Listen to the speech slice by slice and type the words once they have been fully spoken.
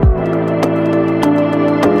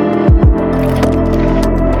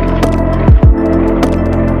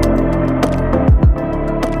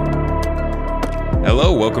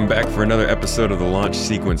for another episode of the Launch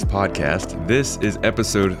Sequence podcast. This is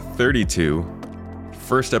episode 32,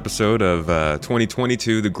 first episode of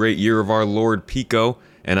 2022, the great year of our Lord Pico,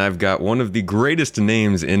 and I've got one of the greatest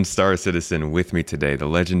names in Star Citizen with me today, the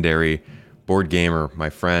legendary board gamer, my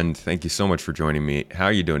friend. Thank you so much for joining me. How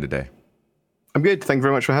are you doing today? I'm good. Thank you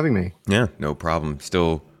very much for having me. Yeah, no problem.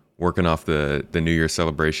 Still working off the New Year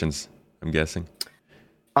celebrations, I'm guessing.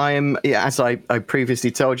 I am, as I previously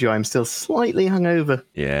told you, I'm still slightly hungover.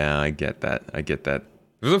 Yeah, I get that.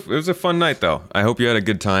 It was a fun night, though. I hope you had a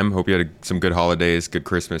good time. Hope you had some good holidays, good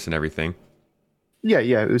Christmas and everything. Yeah.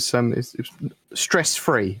 It was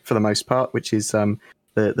stress-free for the most part, which is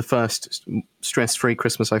the first stress-free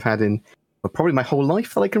Christmas I've had in probably my whole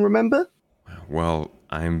life that I can remember. Well,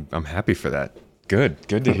 I'm happy for that. Good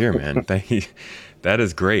to hear, man. Thank you. That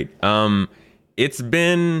is great.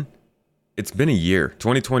 It's been a year.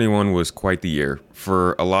 2021 was quite the year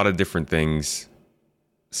for a lot of different things.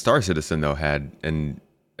 Star Citizen, though, had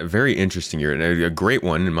a very interesting year, and a great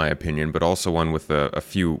one, in my opinion, but also one with a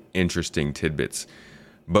few interesting tidbits.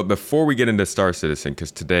 But before we get into Star Citizen,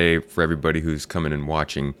 because today, for everybody who's coming and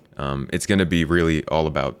watching, it's going to be really all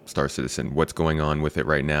about Star Citizen. What's going on with it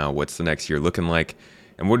right now? What's the next year looking like?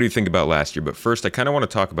 And what do you think about last year? But first, I kind of want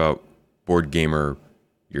to talk about Board Gamer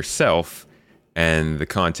yourself and the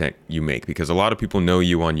content you make, because a lot of people know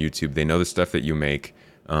you on YouTube. They know the stuff that you make.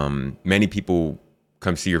 Many people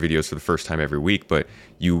come see your videos for the first time every week, but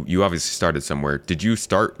you obviously started somewhere. Did you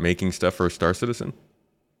start making stuff for Star Citizen?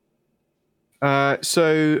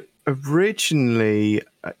 So originally,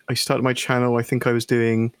 I started my channel. I think I was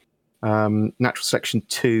doing Natural Selection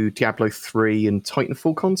 2, Diablo 3, and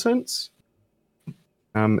Titanfall contents.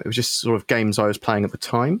 It was just sort of games I was playing at the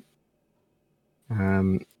time.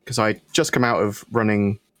 Because I just come out of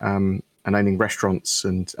running and owning restaurants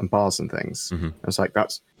and bars and things. Mm-hmm. I was like,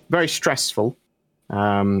 that's very stressful.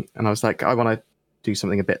 And I was like, I want to do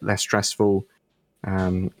something a bit less stressful.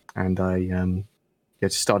 And I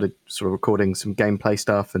just started sort of recording some gameplay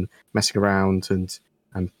stuff and messing around and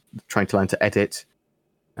trying to learn to edit.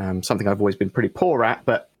 Something I've always been pretty poor at,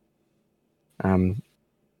 but and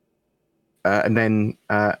then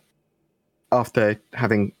after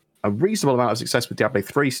having a reasonable amount of success with Diablo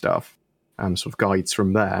 3 stuff, sort of guides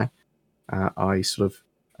from there, I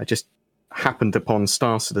just happened upon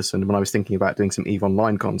Star Citizen when I was thinking about doing some EVE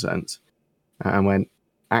Online content, and went,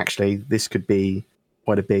 actually, this could be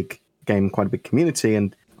quite a big game, quite a big community,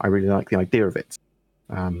 and I really like the idea of it.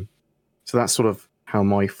 So that's sort of how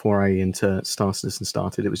my foray into Star Citizen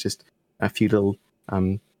started. It was just a few little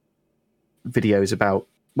videos about,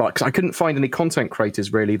 well, because I couldn't find any content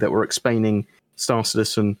creators really that were explaining Star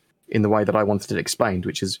Citizen in the way that I wanted it explained,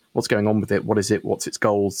 which is what's going on with it, what is it, what's its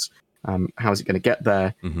goals, how is it going to get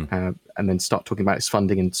there, and then start talking about its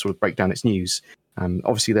funding and sort of break down its news.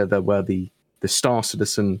 Obviously, there were the Star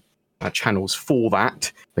Citizen channels for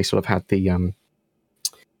that. They sort of had the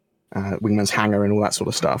Wingman's Hangar and all that sort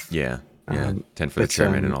of stuff. Yeah. 10 for the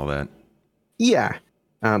Chairman and all that. Yeah,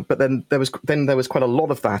 but then there was quite a lot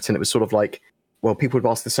of that, and it was sort of like, well, people would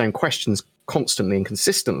ask the same questions constantly and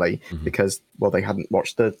consistently because, well, they hadn't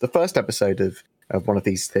watched the first episode of one of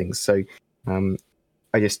these things. So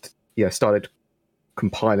I just started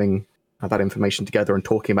compiling that information together and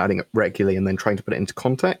talking about it regularly, and then trying to put it into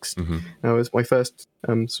context. That was my first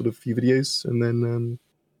sort of few videos, and then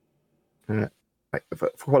for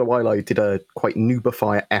quite a while I did a quite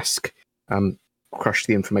Noobify-esque crush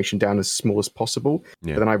the information down as small as possible.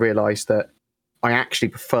 Yeah. But then I realised that I actually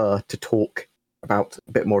prefer to talk about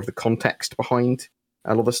a bit more of the context behind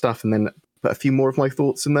a lot of stuff, and then put a few more of my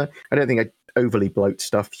thoughts in there. I don't think I overly bloat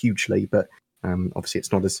stuff hugely, but obviously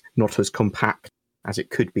it's not as compact as it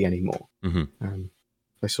could be anymore.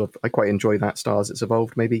 I quite enjoy that style as it's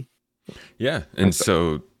evolved, maybe. Yeah, and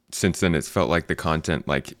so since then it's felt like the content,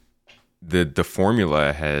 like the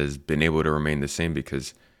formula has been able to remain the same,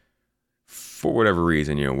 because for whatever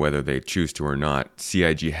reason, whether they choose to or not,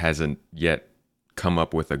 CIG hasn't yet come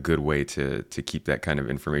up with a good way to keep that kind of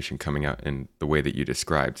information coming out in the way that you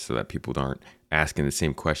described, so that people aren't asking the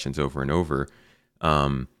same questions over and over.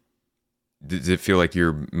 Does it feel like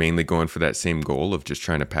you're mainly going for that same goal of just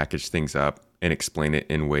trying to package things up and explain it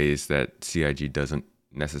in ways that CIG doesn't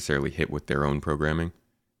necessarily hit with their own programming?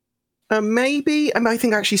 Maybe. I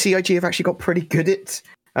think actually CIG have actually got pretty good at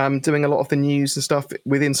doing a lot of the news and stuff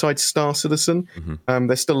with inside Star Citizen.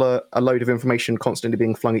 There's still a load of information constantly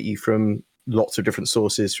being flung at you from lots of different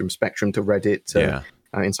sources, from Spectrum to Reddit to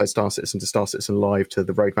inside Star Citizen to Star Citizen Live to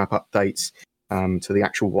the roadmap updates to the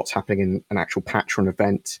actual what's happening in an actual patch or an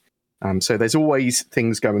event. So there's always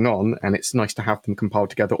things going on, and it's nice to have them compiled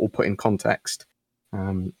together or put in context.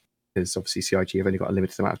 because obviously CIG have only got a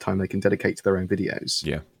limited amount of time they can dedicate to their own videos.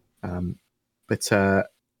 Yeah. So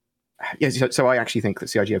I actually think that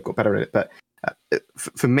CIG have got better at it. But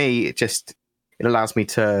for me, it allows me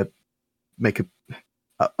to make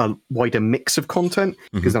a wider mix of content,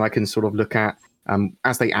 because then I can sort of look at,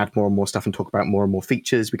 as they add more and more stuff and talk about more and more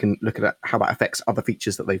features, we can look at how that affects other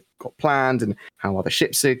features that they've got planned and how other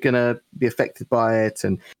ships are going to be affected by it.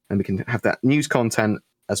 And we can have that news content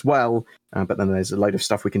as well. But then there's a load of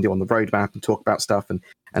stuff we can do on the roadmap and talk about stuff. And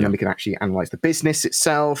then we can actually analyze the business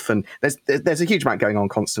itself. And there's a huge amount going on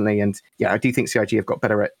constantly. And yeah, I do think CIG have got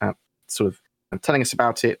better at sort of telling us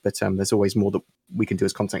about it. But there's always more that we can do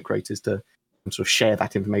as content creators to sort of share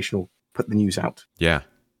that information or put the news out. Yeah.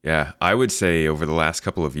 Yeah. I would say over the last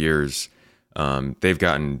couple of years, they've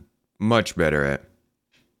gotten much better at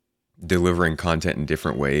delivering content in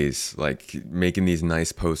different ways, like making these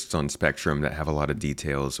nice posts on Spectrum that have a lot of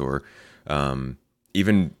details, or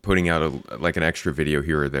even putting out an extra video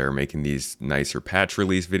here or there, making these nicer patch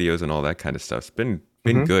release videos and all that kind of stuff. It's been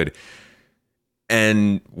good.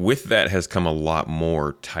 And with that has come a lot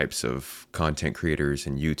more types of content creators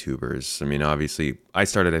and YouTubers. I mean, obviously, I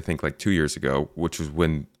started, I think, like 2 years ago, which was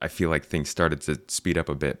when I feel like things started to speed up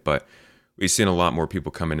a bit. But we've seen a lot more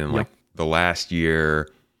people coming in like the last year,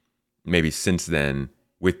 maybe since then,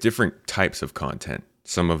 with different types of content.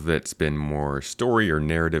 Some of it's been more story or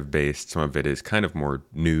narrative based. Some of it is kind of more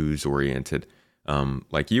news oriented,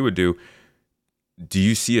 like you would do. Do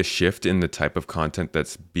you see a shift in the type of content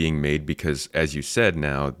that's being made? Because as you said,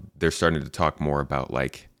 now they're starting to talk more about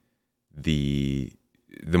like the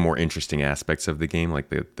more interesting aspects of the game, like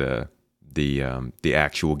the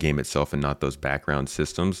actual game itself, and not those background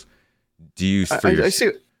systems. Do you? I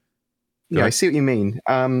see. I see what you mean.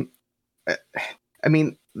 I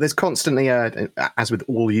mean, there's constantly as with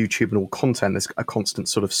all YouTube and all content, there's a constant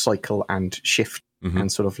sort of cycle and shift,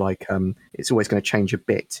 and sort of like it's always going to change a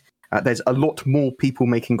bit. There's a lot more people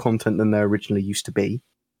making content than there originally used to be.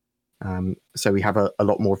 So we have a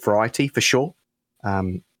lot more variety for sure.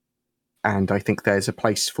 And I think there's a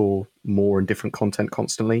place for more and different content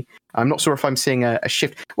constantly. I'm not sure if I'm seeing a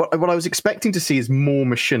shift. What I was expecting to see is more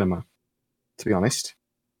machinima, to be honest.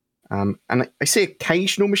 And I see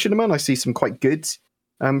occasional machinima, and I see some quite good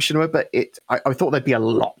machinima, but I thought there'd be a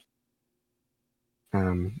lot.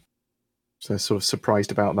 So sort of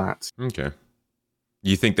surprised about that. Okay.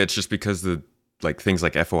 You think that's just because things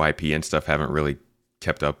like FOIP and stuff haven't really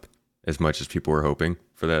kept up as much as people were hoping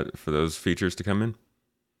for those features to come in?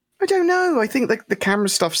 I don't know. I think the camera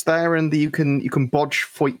stuff's there, and you can bodge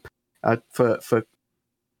FOIP for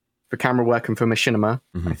camera work and for machinima.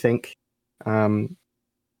 I think. I don't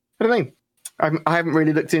know. I haven't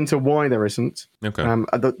really looked into why there isn't. Okay.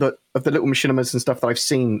 Of the little machinimas and stuff that I've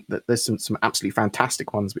seen, that there's some absolutely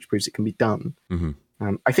fantastic ones, which proves it can be done.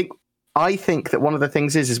 I think that one of the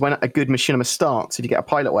things is when a good machinima starts, if you get a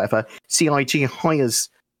pilot or whatever, CIG hire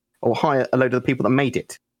a load of the people that made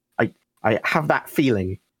it. I have that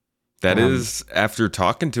feeling. That is, after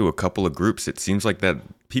talking to a couple of groups, it seems like that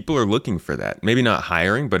people are looking for that. Maybe not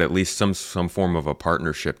hiring, but at least some form of a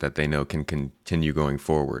partnership that they know can continue going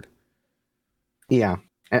forward. Yeah.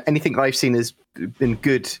 Anything that I've seen has been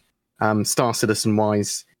good Star Citizen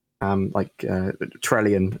wise, like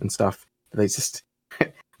Trellian and stuff.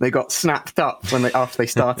 They got snapped up after they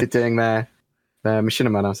started doing their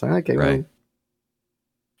machinima. And I was like, okay, right. Well,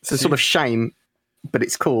 it's a sort of shame, but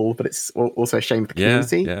it's cool. But it's also a shame for the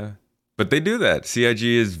community. Yeah. But they do that. CIG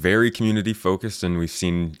is very community focused, and we've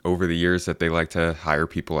seen over the years that they like to hire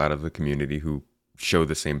people out of the community who show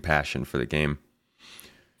the same passion for the game.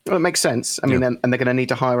 Well, it makes sense. I mean, and they're going to need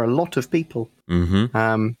to hire a lot of people,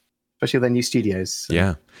 especially their new studios. So.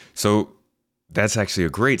 Yeah. So that's actually a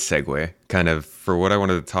great segue, kind of, for what I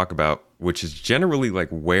wanted to talk about, which is generally like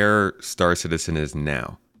where Star Citizen is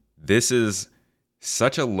now. This is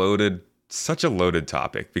such a loaded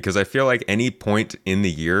topic, because I feel like any point in the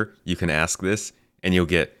year you can ask this and you'll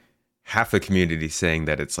get half the community saying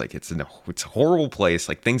that it's a horrible place,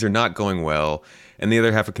 like things are not going well, and the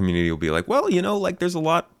other half of the community will be like, well, like there's a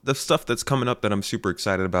lot of stuff that's coming up that I'm super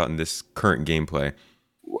excited about in this current gameplay.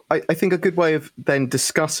 I think a good way of then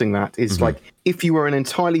discussing that is like, if you were an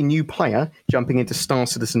entirely new player jumping into Star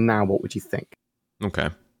Citizen now, what would you think? Okay.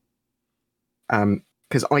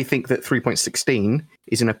 Because I think that 3.16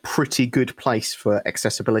 is in a pretty good place for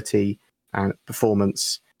accessibility and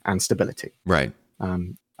performance and stability. Right.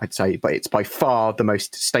 I'd say, but it's by far the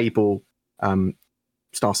most stable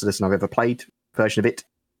Star Citizen I've ever played version of it.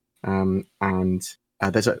 And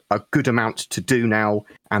there's a good amount to do now,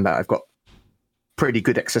 and that I've got pretty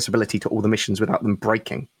good accessibility to all the missions without them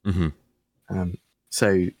breaking.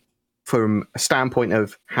 So from a standpoint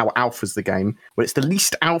of how alpha's the game, well, it's the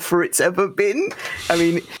least alpha it's ever been. I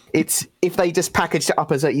mean, it's if they just packaged it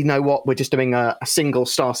up as a, you know what, we're just doing a single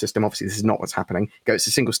star system. Obviously, this is not what's happening. It's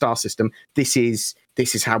a single star system. This is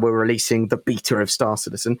how we're releasing the beta of Star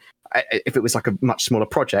Citizen. If it was like a much smaller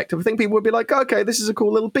project, I think people would be like, okay, this is a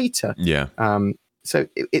cool little beta. Yeah. So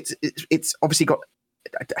it's obviously got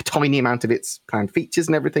a tiny amount of its planned features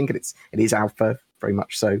and everything, and it is alpha very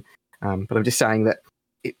much so. But I'm just saying that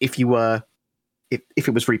if you were, if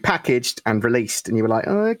it was repackaged and released, and you were like,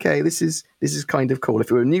 oh, okay, this is kind of cool.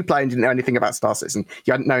 If you were a new player and didn't know anything about Star Citizen,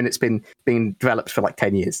 you hadn't known it's been being developed for like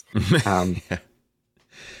 10 years.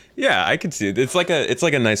 Yeah, I can see it. It's like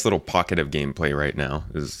a nice little pocket of gameplay right now.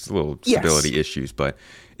 There's little stability issues, but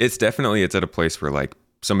it's at a place where like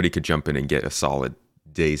somebody could jump in and get a solid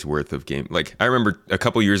days worth of game. Like I remember a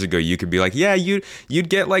couple years ago, you could be like, yeah, you'd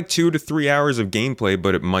get like 2 to 3 hours of gameplay,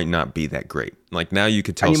 but it might not be that great. Like now you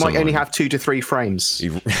could tell, and you might only have 2 to 3 frames.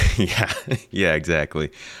 Yeah,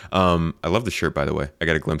 exactly. I love the shirt, by the way. I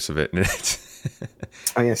got a glimpse of it, and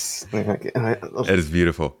oh yes, it is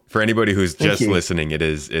beautiful. For anybody who's just listening, it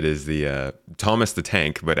is the Thomas the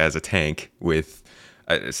Tank, but as a tank with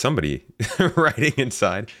somebody riding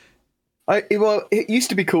inside. Well, it used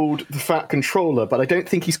to be called the Fat Controller, but I don't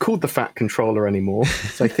think he's called the Fat Controller anymore.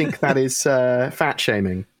 So I think that is fat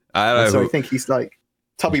shaming. I think he's like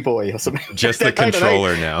Tubby Boy or something. Just the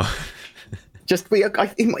controller now. I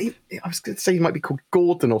was going to say he might be called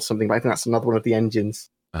Gordon or something, but I think that's another one of the engines.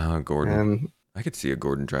 Gordon. I could see a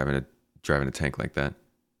Gordon driving a tank like that.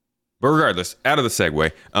 But regardless, out of the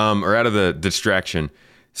segue, or out of the distraction.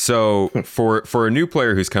 So for a new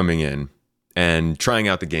player who's coming in and trying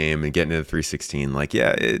out the game and getting into the 316, like,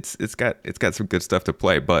 yeah, it's got some good stuff to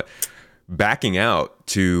play, but backing out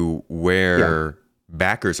to where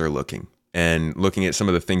backers are looking and looking at some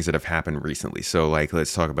of the things that have happened recently. So like,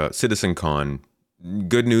 let's talk about CitizenCon,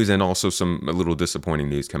 good news and also a little disappointing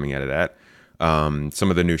news coming out of that. Some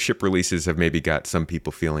of the new ship releases have maybe got some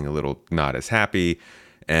people feeling a little not as happy,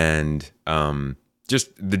 and just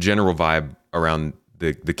the general vibe around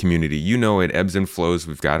the community. You know, it ebbs and flows.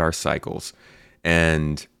 We've got our cycles,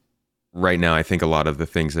 and right now I think a lot of the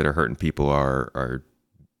things that are hurting people are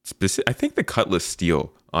specific. I think the Cutlass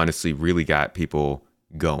Steel honestly really got people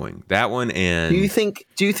going. That one. And do you think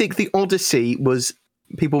the Odyssey was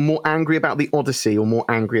people more angry about the Odyssey or more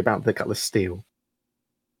angry about the Cutlass Steel?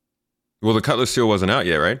 Well, the Cutlass Steel wasn't out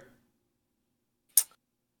yet, right?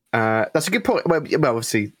 That's a good point. Well,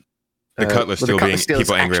 obviously, the Cutlass Steel being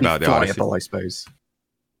people angry about the Odyssey, I suppose.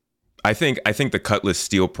 I think the Cutlass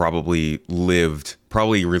Steel probably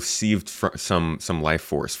received some life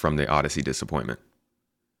force from the Odyssey disappointment.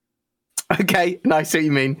 Okay, no, I see what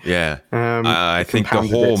you mean. Yeah, I think the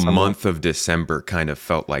whole month of December kind of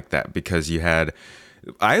felt like that because you had.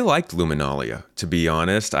 I liked Luminalia, to be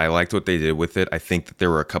honest. I liked what they did with it. I think that there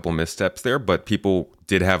were a couple missteps there, but people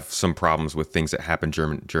did have some problems with things that happened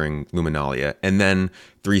during Luminalia. And then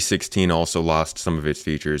 316 also lost some of its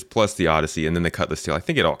features, plus the Odyssey, and then the Cutlass Steel. I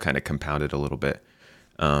think it all kind of compounded a little bit.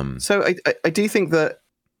 So I do think that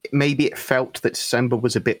maybe it felt that December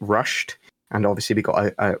was a bit rushed. And obviously we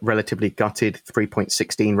got a relatively gutted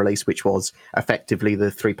 3.16 release, which was effectively the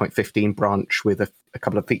 3.15 branch with a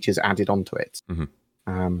couple of features added onto it. Mm-hmm.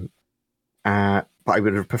 But I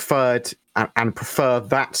would have preferred and prefer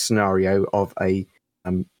that scenario of a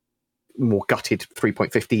more gutted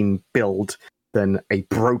 3.15 build than a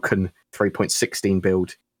broken 3.16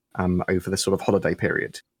 build over the sort of holiday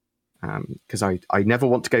period. Because I never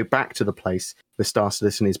want to go back to the place where Star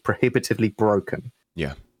Citizen is prohibitively broken.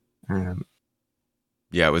 Yeah.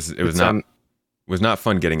 Yeah, it was not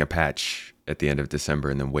fun getting a patch at the end of December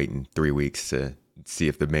and then waiting 3 weeks to see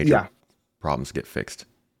if the major problems get fixed.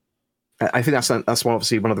 I think that's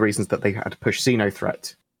obviously one of the reasons that they had to push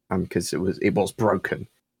Xenothreat, because it was broken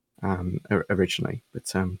originally.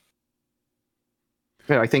 But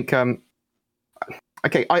I think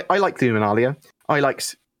okay, I like Luminalia. I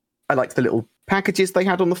liked the little packages they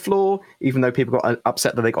had on the floor, even though people got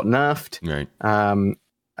upset that they got nerfed. Right.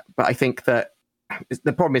 But I think that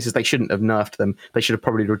the problem is they shouldn't have nerfed them. They should have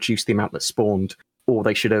probably reduced the amount that spawned, or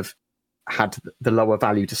they should have had the lower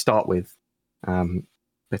value to start with,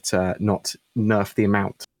 but not nerf the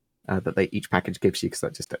amount that each package gives you, because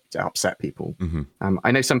that just upset people. Mm-hmm.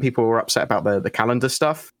 I know some people were upset about the calendar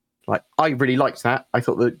stuff. Like, I really liked that. I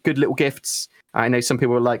thought the good little gifts. I know some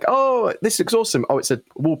people were like, "Oh, this looks awesome." Oh, it's a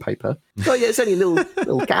wallpaper. Oh yeah, it's only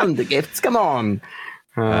little calendar gifts. Come on.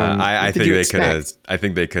 I think they could have. I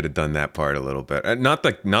think they could have done that part a little bit. Not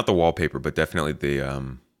the wallpaper, but definitely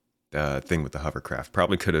the thing with the hovercraft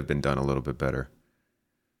probably could have been done a little bit better.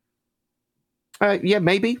 Yeah,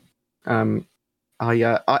 maybe. I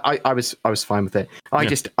was fine with it.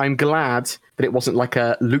 Yeah. I'm glad that it wasn't like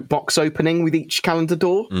a loot box opening with each calendar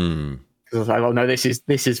door. Mm, Because I was like, oh no, this is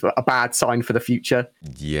a bad sign for the future.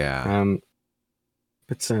 yeah.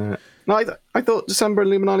 No, I thought December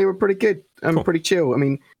and Luminalia were pretty good and Cool. pretty chill. I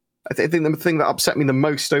mean, I think the thing that upset me the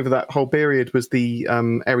most over that whole period was the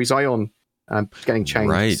Ares Ion getting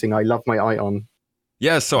changed. Right. Saying I love my Ion.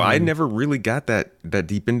 Yeah, so I never really got that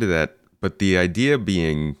deep into that, but the idea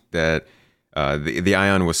being that the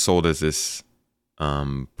Ion was sold as this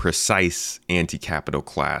precise anti-capital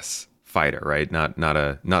class fighter, right? Not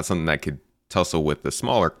something that could tussle with the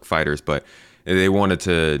smaller fighters, but they wanted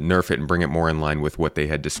to nerf it and bring it more in line with what they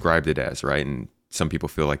had described it as, right? And some people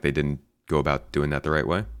feel like they didn't go about doing that the right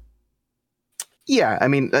way. Yeah, I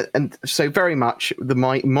mean, and so very much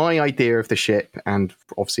my idea of the ship, and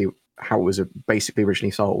obviously how it was basically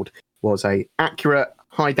originally sold, was a accurate,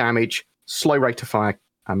 high damage, slow rate of fire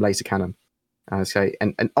laser cannon.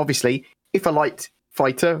 And obviously, if a light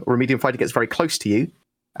fighter or a medium fighter gets very close to you,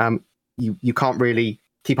 you can't really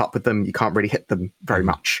keep up with them. You can't really hit them very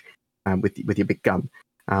much with your big gun.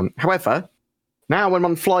 However, now when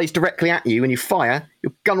one flies directly at you and you fire,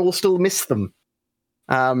 your gun will still miss them.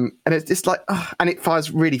 And it's just like, and it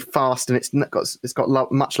fires really fast, and it's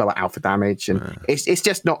got much lower alpha damage, and it's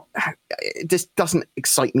just not. It just doesn't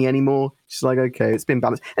excite me anymore. It's like, okay, it's been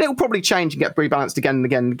balanced, and it will probably change and get rebalanced again and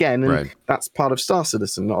again and again, and that's part of Star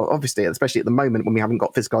Citizen, obviously, especially at the moment when we haven't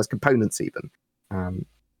got physicalized components even.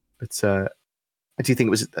 But I do think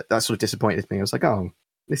it was that sort of disappointed me. I was like, oh,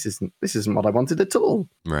 this isn't what I wanted at all.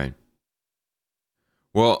 Right.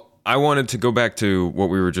 Well, I wanted to go back to what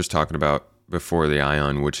we were just talking about before the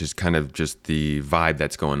Ion, which is kind of just the vibe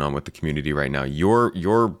that's going on with the community right now.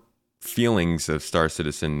 Your feelings of Star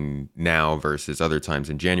Citizen now versus other times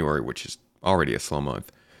in January, which is already a slow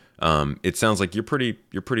month. It sounds like you're pretty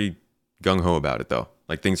gung ho about it though.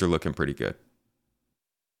 Like things are looking pretty good.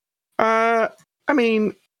 I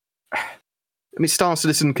mean, Star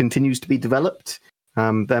Citizen continues to be developed.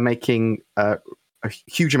 They're making a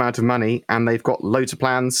huge amount of money, and they've got loads of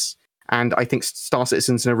plans. And I think Star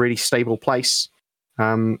Citizen's in a really stable place.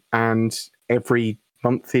 And every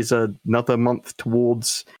month is another month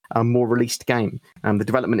towards a more released game. The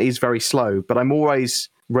development is very slow, but I'm always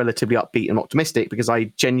relatively upbeat and optimistic because I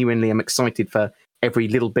genuinely am excited for every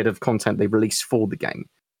little bit of content they release for the game.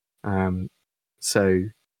 Really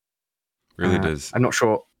does. I'm not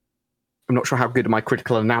sure how good my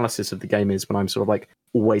critical analysis of the game is when I'm sort of like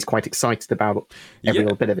always quite excited about every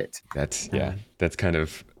little bit of it. That's kind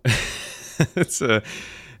of it's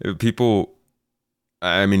people.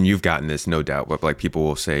 I mean, you've gotten this, no doubt, but like people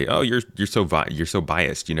will say, "Oh, you're so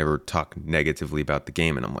biased. You never talk negatively about the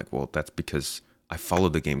game." And I'm like, "Well, that's because I follow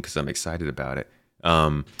the game because I'm excited about it."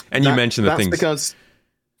 And you mentioned the things because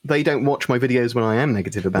they don't watch my videos when I am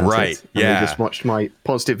negative about it. Right? Yeah. They just watched my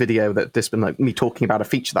positive video that just been like me talking about a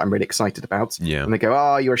feature that I'm really excited about. Yeah. And they go,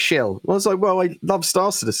 "Oh, you're a shill." Well, I was like, "Well, I love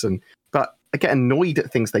Star Citizen, but I get annoyed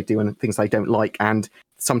at things they do and things I don't like, and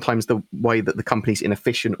sometimes the way that the company's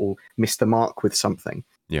inefficient or miss the mark with something."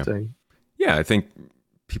 Yeah. So, yeah, I think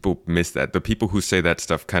people miss that. The people who say that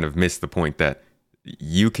stuff kind of miss the point that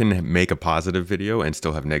you can make a positive video and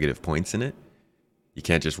still have negative points in it. You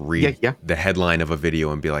can't just read the headline of a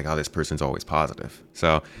video and be like, "Oh, this person's always positive."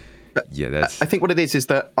 So, that's. I think what it is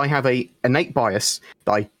that I have a innate bias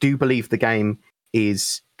that I do believe the game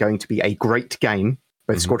is going to be a great game,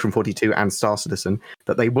 both Squadron 42 and Star Citizen,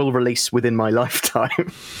 that they will release within my lifetime,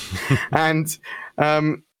 and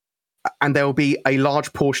there will be a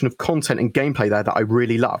large portion of content and gameplay there that I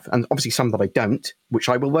really love, and obviously some that I don't, which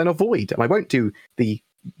I will then avoid, and I won't do the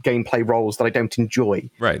gameplay roles that I don't enjoy.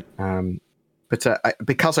 Right. But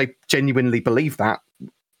because I genuinely believe that,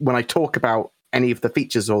 when I talk about any of the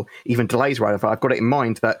features or even delays, or whatever, I've got it in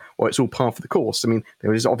mind that, it's all part of the course. I mean,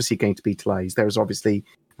 there is obviously going to be delays. There is obviously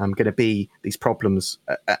going to be these problems,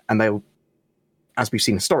 and they'll, as we've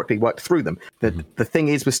seen historically, work through them. The thing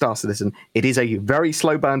is with Star Citizen, it is a very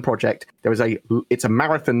slow burn project. It's a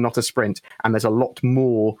marathon, not a sprint, and there's a lot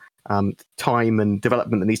more time and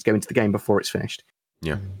development that needs to go into the game before it's finished.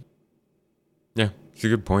 Yeah. Yeah, it's a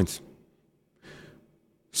good point.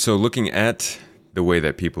 So looking at the way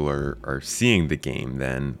that people are seeing the game,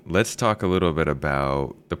 then let's talk a little bit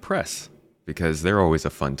about the press, because they're always a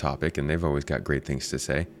fun topic and they've always got great things to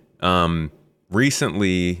say.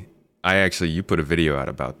 Recently, you put a video out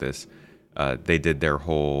about this. They did their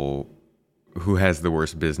whole who has the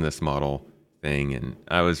worst business model thing, and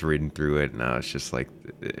I was reading through it and I was just like,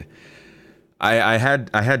 I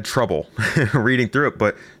had trouble reading through it,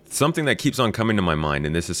 but something that keeps on coming to my mind,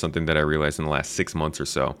 and this is something that I realized in the last 6 months or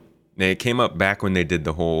so, It came up back when they did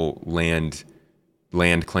the whole land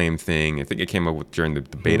claim thing. I think it came up during the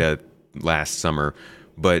beta last summer.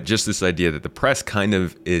 But just this idea that the press kind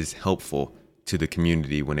of is helpful to the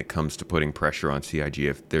community when it comes to putting pressure on CIG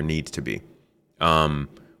if there needs to be.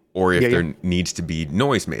 Or if there needs to be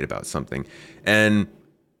noise made about something. And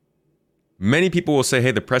many people will say,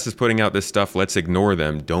 hey, the press is putting out this stuff. Let's ignore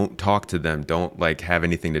them. Don't talk to them. Don't have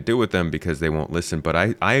anything to do with them because they won't listen. But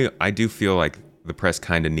I do feel like the press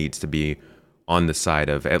kind of needs to be on the side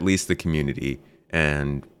of at least the community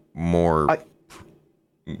and more.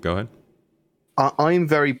 Go ahead. I'm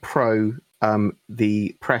very pro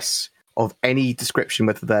the press of any description,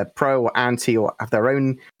 whether they're pro or anti or have their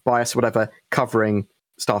own bias or whatever, covering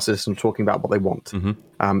Star Citizen, talking about what they want,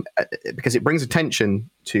 because it brings attention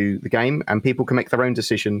to the game and people can make their own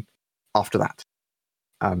decision after that.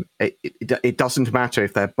 It doesn't matter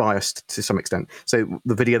if they're biased to some extent. So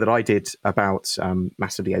the video that I did about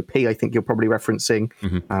Massively OP, I think you're probably referencing,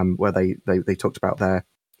 where they talked about their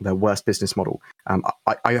worst business model.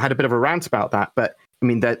 I had a bit of a rant about that, but I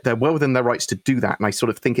mean, they're well within their rights to do that, and I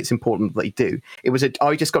sort of think it's important that they do.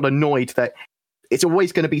 I just got annoyed that it's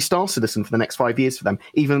always going to be Star Citizen for the next 5 years for them,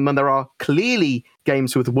 even when there are clearly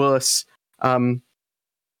games with worse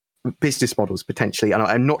business models potentially. And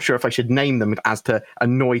I'm not sure if I should name them as to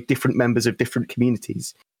annoy different members of different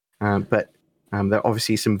communities. But there are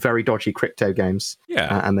obviously some very dodgy crypto games.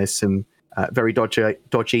 And there's some very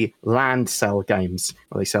dodgy land sell games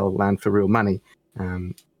where they sell land for real money.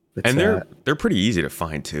 And they're pretty easy to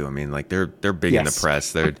find too. I mean, they're big in the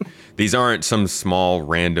press. These aren't some small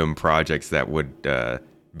random projects that would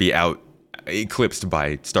be eclipsed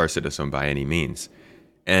by Star Citizen by any means.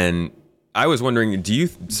 And I was wondering,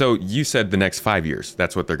 so you said the next 5 years,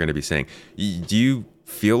 that's what they're going to be saying. Do you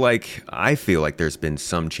feel like, I feel like there's been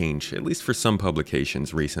some change, at least for some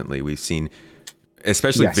publications recently. We've seen,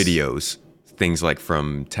 especially videos, things like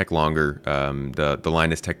from Tech Longer, the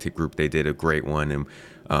Linus Tech Tips group, they did a great one.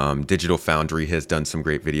 And Digital Foundry has done some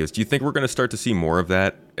great videos. Do you think we're going to start to see more of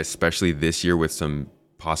that, especially this year with some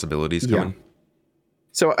possibilities coming? Yeah.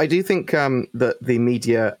 So I do think that the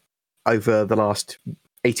media over the last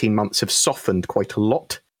 18 months have softened quite a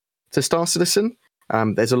lot to Star Citizen.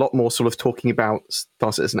 There's a lot more sort of talking about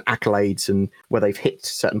Star Citizen accolades and where they've hit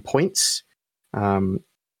certain points. I'm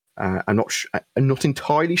not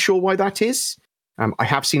entirely sure why that is. I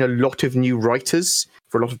have seen a lot of new writers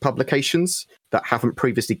for a lot of publications that haven't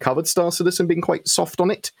previously covered Star Citizen being quite soft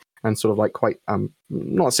on it and sort of quite, not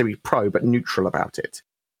necessarily pro, but neutral about it.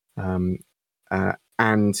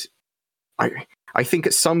 And I think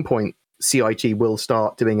at some point, CIG will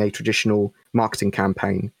start doing a traditional marketing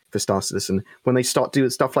campaign for Star Citizen. When they start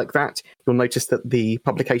doing stuff like that, you'll notice that the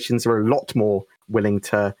publications are a lot more willing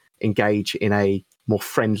to engage in a more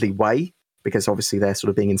friendly way, because obviously they're sort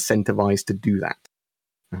of being incentivized to do that,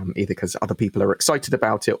 either because other people are excited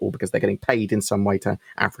about it or because they're getting paid in some way to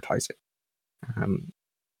advertise it.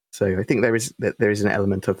 So I think there is an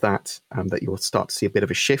element of that that you'll start to see a bit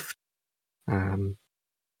of a shift.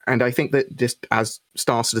 And I think that just as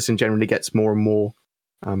Star Citizen generally gets more and more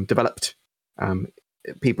developed,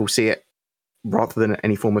 people see it rather than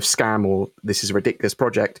any form of scam or this is a ridiculous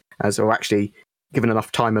project, as actually given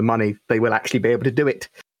enough time and money, they will actually be able to do it.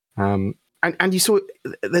 And you saw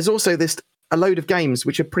there's also a load of games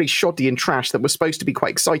which are pretty shoddy and trash that were supposed to be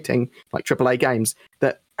quite exciting, like AAA games,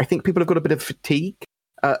 that I think people have got a bit of fatigue.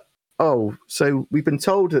 So we've been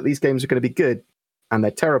told that these games are going to be good and they're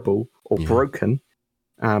terrible or broken.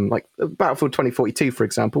 Like Battlefield 2042, for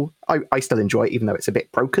example, I still enjoy it, even though it's a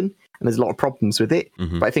bit broken and there's a lot of problems with it.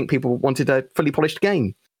 But I think people wanted a fully polished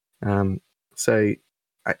game. So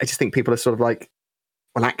I just think people are sort of like,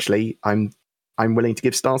 well, actually, I'm willing to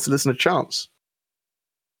give Star Citizen a chance.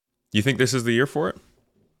 You think this is the year for it?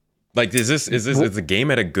 Like, is the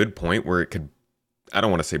game at a good point where it could, I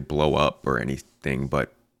don't want to say blow up or anything,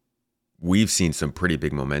 but we've seen some pretty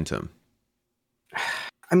big momentum.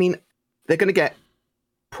 I mean, they're going to get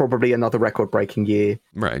probably another record-breaking year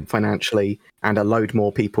financially and a load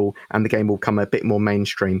more people, and the game will come a bit more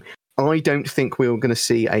mainstream. I don't think we're going to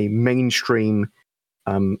see a mainstream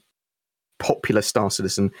popular Star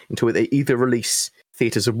Citizen until they either release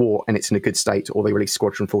Theatres of War and it's in a good state, or they release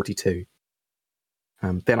Squadron 42.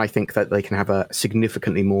 Then I think that they can have a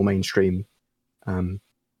significantly more mainstream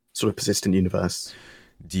sort of persistent universe.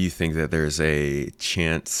 Do you think that there's a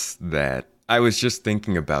chance that... I was just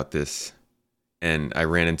thinking about this and I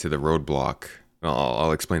ran into the roadblock.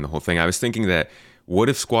 I'll explain the whole thing. I was thinking that what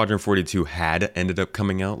if Squadron 42 had ended up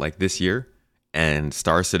coming out like this year and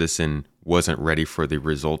Star Citizen wasn't ready for the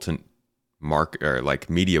resultant or like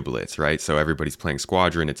media blitz, right? So everybody's playing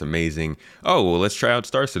Squadron, it's amazing. Oh, well, let's try out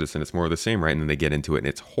Star Citizen. It's more of the same, right? And then they get into it and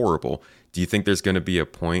it's horrible. Do you think there's going to be a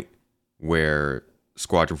point where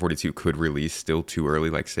Squadron 42 could release still too early,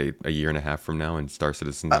 like say a year and a half from now, and Star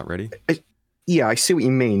Citizen's not ready? Yeah, I see what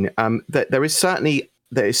you mean. That there is certainly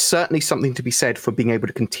something to be said for being able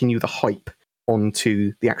to continue the hype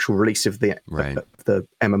onto the actual release of the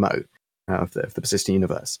MMO. Of the persistent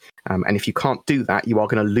universe, and if you can't do that, you are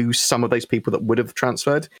going to lose some of those people that would have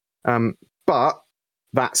transferred. But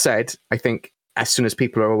that said, I think as soon as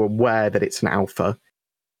people are aware that it's an alpha,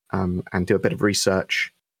 and do a bit of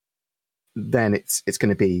research, then it's going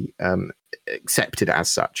to be accepted as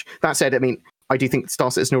such. That said, I mean, I do think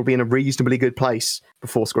Star Citizen will be in a reasonably good place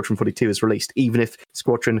before Squadron 42 is released, even if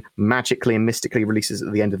Squadron magically and mystically releases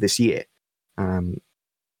at the end of this year.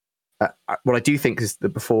 What I do think is that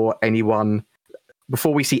before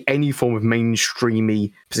we see any form of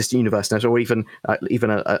mainstreamy persistent universe, or even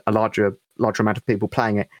a larger amount of people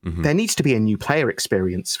playing it, there needs to be a new player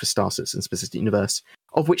experience for Star Citizen's persistent universe,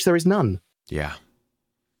 of which there is none. Yeah,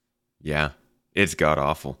 it's god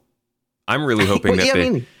awful. I'm really hoping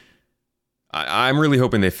I'm really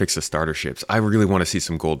hoping they fix the starter ships. I really want to see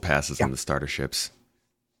some gold passes on the starter ships.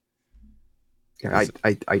 Yeah,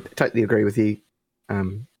 I totally agree with you.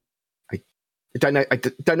 I don't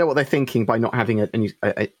know what they're thinking by not having a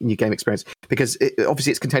new game experience, because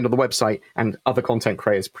obviously it's contained on the website and other content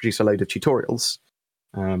creators produce a load of tutorials.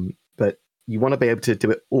 But you want to be able to do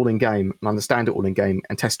it all in game and understand it all in game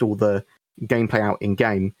and test all the gameplay out in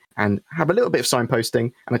game and have a little bit of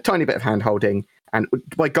signposting and a tiny bit of hand holding. And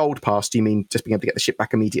by gold pass, do you mean just being able to get the ship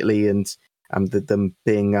back immediately and them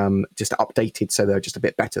being just updated so they're just a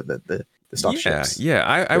bit better, the starships?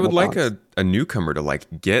 Yeah. I would like a newcomer to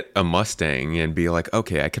like get a Mustang and be like,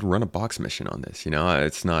 okay, I could run a box mission on this. You know,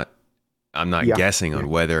 I'm not guessing on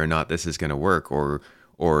whether or not this is going to work, or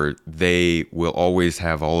they will always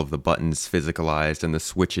have all of the buttons physicalized and the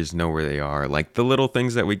switches know where they are. Like the little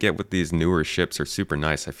things that we get with these newer ships are super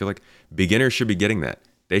nice. I feel like beginners should be getting that.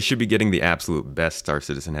 They should be getting the absolute best Star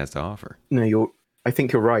Citizen has to offer. No, I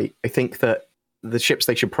think you're right. I think that the ships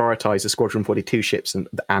they should prioritize are Squadron 42 ships and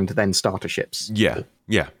then starter ships. Yeah,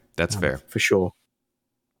 that's fair. For sure.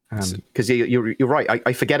 Because you're right.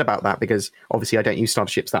 I forget about that because obviously I don't use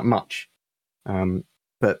starter ships that much.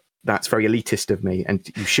 But that's very elitist of me. And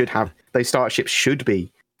you should have, those starter ships should be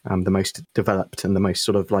the most developed and the most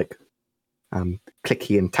sort of like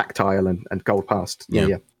clicky and tactile and gold passed.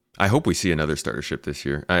 Yeah. I hope we see another starter ship this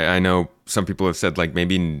year. I know some people have said like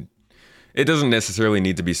maybe it doesn't necessarily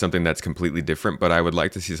need to be something that's completely different, but I would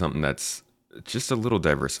like to see something that's just a little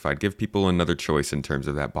diversified. Give people another choice in terms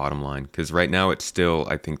of that bottom line. Because right now it's still,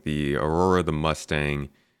 I think the Aurora, the Mustang,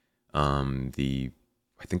 I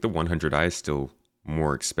think the 100i is still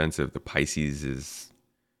more expensive. The Pisces is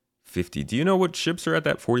 $50. Do you know what ships are at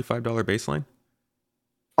that $45 baseline?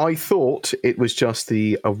 I thought it was just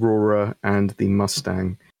the Aurora and the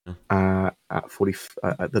Mustang at 40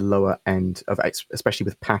 at the lower end of, especially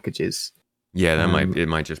with packages. Yeah, it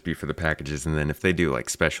might just be for the packages, and then if they do like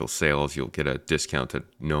special sales, you'll get a discounted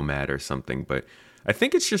Nomad or something. But I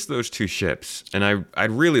think it's just those two ships, and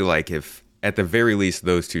I'd really like if at the very least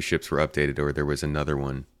those two ships were updated, or there was another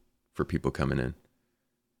one for people coming in.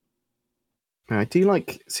 I do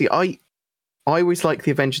like. See, I always like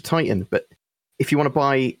the Avenger Titan, but if you want to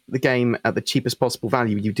buy the game at the cheapest possible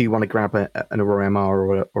value, you do want to grab an Aurora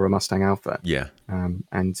MR or a Mustang Alpha. Yeah.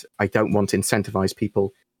 And I don't want to incentivize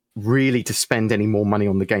people really to spend any more money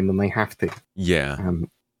on the game than they have to. Yeah.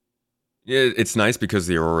 It's nice because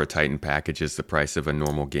the Aurora Titan package is the price of a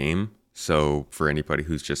normal game. So for anybody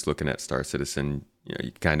who's just looking at Star Citizen,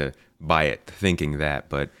 you kind of buy it thinking that.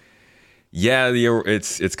 But yeah,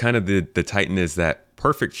 it's kind of the Titan is that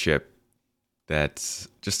perfect ship that's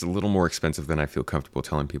just a little more expensive than I feel comfortable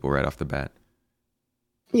telling people right off the bat.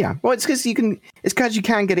 Yeah, well, it's because you can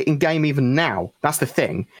get it in game even now. That's the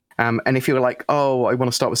thing. And if you're like, oh, I want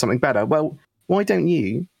to start with something better, well, why don't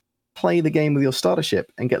you play the game with your starter ship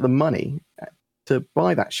and get the money to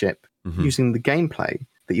buy that ship using the gameplay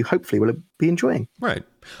that you hopefully will be enjoying? Right.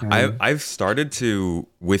 I've started to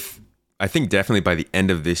I think definitely by the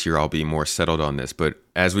end of this year I'll be more settled on this. But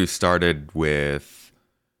as we've started with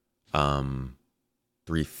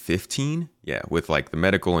 315, with like the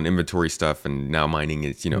medical and inventory stuff, and now mining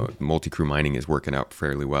is, multi-crew mining is working out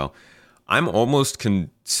fairly well. I'm almost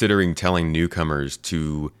considering telling newcomers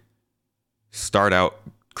to start out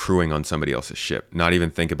crewing on somebody else's ship, not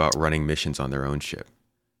even think about running missions on their own ship.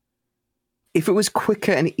 if it was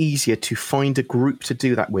quicker and easier to find a group to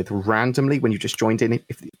do that with randomly when you just joined in,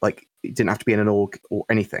 if like it didn't have to be in an org or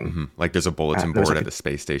anything, Like there's a bulletin board at the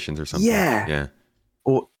space stations or something. Yeah,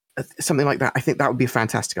 or something like that. I think that would be a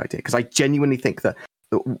fantastic idea, because I genuinely think that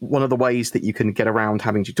one of the ways that you can get around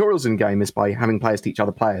having tutorials in game is by having players teach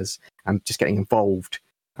other players and just getting involved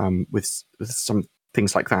with some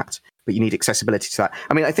things like that. But you need accessibility to that.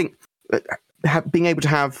 I mean, I think being able to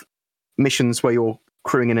have missions where you're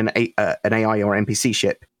crewing in an AI or NPC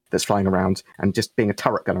ship that's flying around and just being a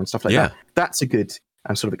turret gunner and stuff like that, that's a good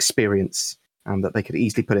sort of experience that they could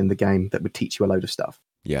easily put in the game that would teach you a load of stuff.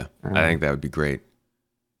 Yeah, I think that would be great.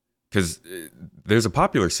 Because there's a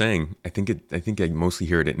popular saying, I think I mostly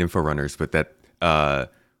hear it at InfoRunners, but that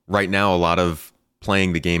right now a lot of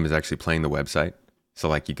playing the game is actually playing the website. So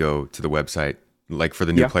like you go to the website, like for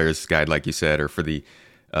the new player's guide, like you said, or for the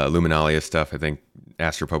Luminalia stuff, I think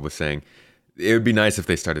Astropub was saying, it would be nice if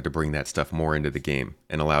they started to bring that stuff more into the game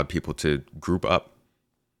and allowed people to group up.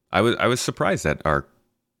 I was surprised that our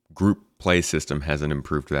group play system hasn't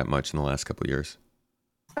improved that much in the last couple of years.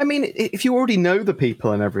 I mean, if you already know the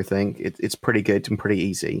people and everything, it's pretty good and pretty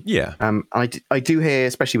easy. Yeah. I do hear,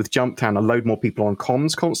 especially with Jumptown, a load more people on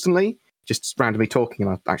comms constantly, just randomly talking,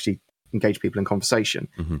 and I actually engage people in conversation,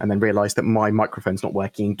 and then realise that my microphone's not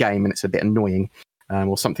working in game and it's a bit annoying,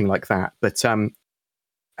 or something like that. But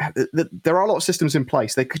there are a lot of systems in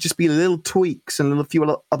place. There could just be little tweaks and a few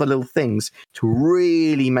other little things to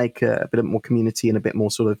really make a bit more community and a bit more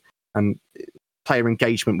sort of player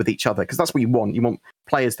engagement with each other, because that's what you want. You want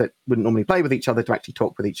players that wouldn't normally play with each other to actually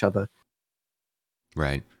talk with each other.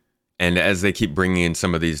 Right. And as they keep bringing in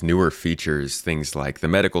some of these newer features, things like the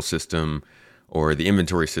medical system or the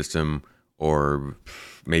inventory system, or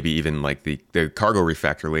maybe even like the cargo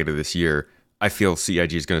refactor later this year, I feel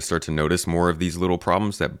CIG is going to start to notice more of these little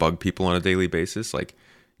problems that bug people on a daily basis. Like,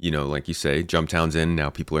 like you say, Jumptown's in, now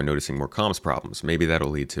people are noticing more comms problems. Maybe that'll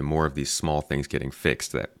lead to more of these small things getting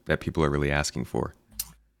fixed that people are really asking for.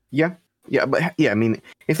 Yeah. I mean,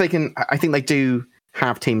 if they can, I think they do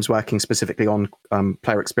have teams working specifically on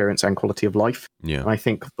player experience and quality of life. Yeah. And I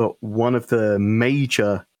think that one of the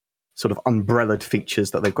major sort of umbrellaed features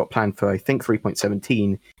that they've got planned for, I think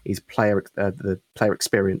 3.17, is the player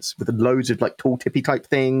experience, with loads of like tooltippy type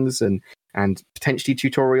things and potentially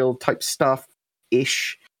tutorial type stuff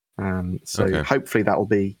ish. Hopefully that will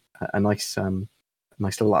be a nice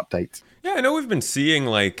little update. Yeah, I know we've been seeing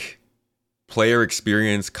like player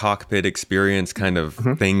experience, cockpit experience kind of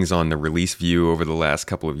things on the release view over the last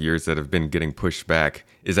couple of years that have been getting pushed back.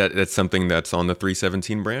 Is that's something that's on the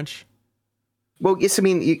 3.17 branch? Well, yes, I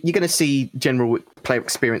mean, you're going to see general player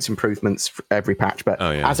experience improvements for every patch, but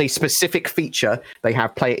as a specific feature, they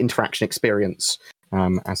have player interaction experience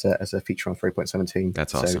as a feature on 3.17.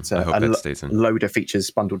 That's awesome. So it's I hope that stays in. Load of features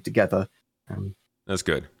bundled together. That's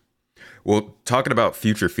good. Well, talking about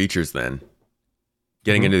future features then,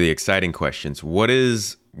 getting into the exciting questions, what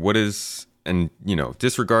is, and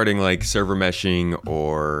disregarding like server meshing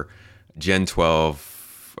or Gen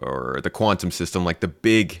 12 or the quantum system, like the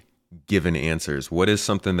big given answers, what is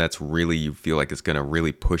something that's really, you feel like it's going to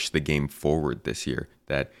really push the game forward this year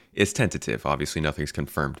that is tentative? Obviously nothing's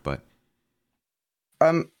confirmed, but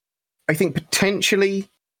I think potentially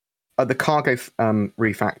the cargo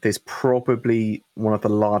refactor is probably one of the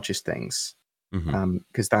largest things,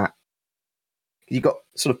 because that you got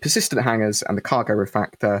sort of persistent hangars and the cargo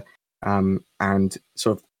refactor, and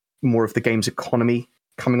sort of more of the game's economy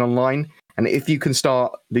coming online. And if you can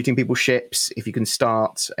start looting people's ships, if you can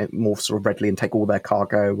start more sort of readily and take all their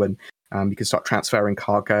cargo, and you can start transferring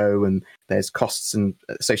cargo, and there's costs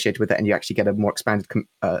associated with it, and you actually get a more expanded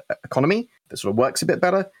economy that sort of works a bit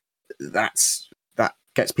better, that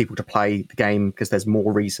gets people to play the game, because there's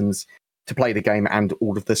more reasons to play the game, and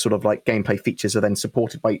all of the sort of like gameplay features are then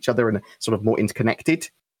supported by each other and sort of more interconnected.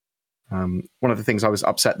 One of the things I was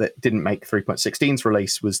upset that didn't make 3.16's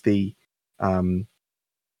release was the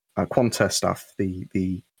Quanta stuff,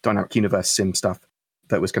 the dynamic universe sim stuff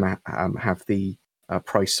that was going to have the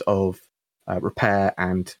price of repair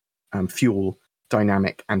and fuel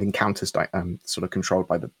dynamic and encounters sort of controlled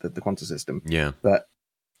by the Quanta system. Yeah. But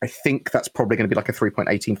I think that's probably going to be like a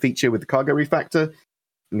 3.18 feature with the cargo refactor.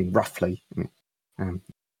 I mean, roughly,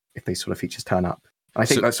 if these sort of features turn up. And I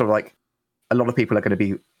think that's sort of like a lot of people are going to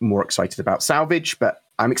be more excited about Salvage, but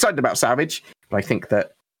I'm excited about Salvage, but I think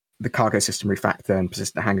that the cargo system refactor and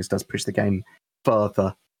persistent hangars does push the game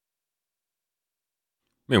further.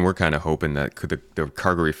 I mean, we're kind of hoping that the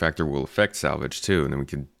cargo refactor will affect Salvage too, and then we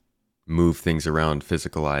can move things around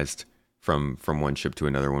physicalized from one ship to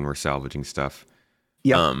another when we're salvaging stuff.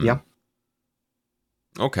 Yeah.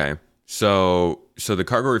 Okay. So so the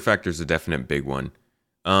cargo refactor is a definite big one.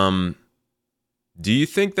 Do you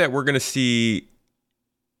think that we're going to see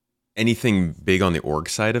anything big on the org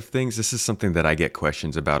side of things? This is something that I get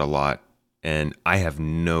questions about a lot, and I have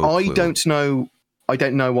no clue. I don't know. I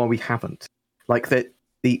don't know why we haven't. Like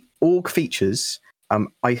the org features.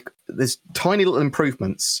 There's tiny little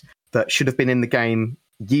improvements that should have been in the game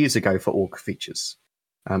years ago for org features.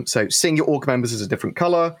 So seeing your org members as a different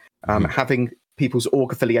color, having people's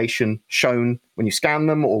org affiliation shown when you scan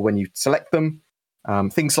them or when you select them,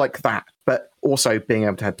 things like that. But also being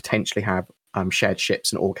able to potentially have shared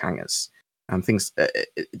ships and org hangers, things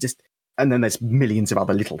and then there's millions of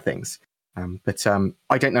other little things. But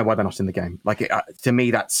I don't know why they're not in the game. Like to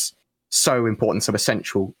me, that's so important, so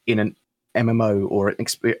essential in an MMO or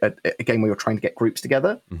a game where you're trying to get groups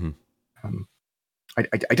together.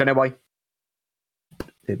 I don't know why.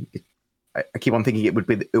 I keep on thinking it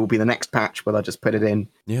will be the next patch where they'll just put it in.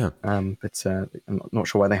 Yeah. But I'm not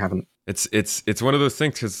sure why they haven't. It's one of those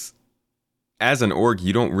things because as an org,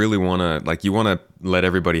 you don't really want to you want to let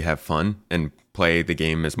everybody have fun and play the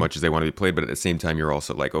game as much as they want to be played, but at the same time, you're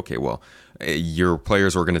also like, okay, well, your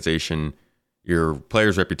player's organization, your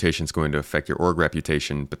player's reputation is going to affect your org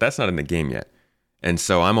reputation, but that's not in the game yet. And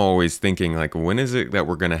so I'm always thinking, like, when is it that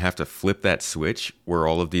we're going to have to flip that switch where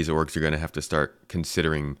all of these orgs are going to have to start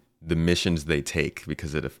considering the missions they take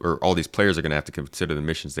because or all these players are going to have to consider the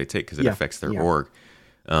missions they take because it affects their org.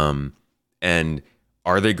 And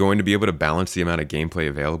are they going to be able to balance the amount of gameplay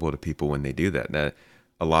available to people when they do that? That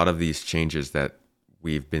a lot of these changes that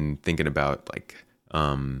we've been thinking about, like,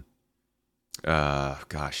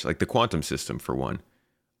 like the quantum system for one.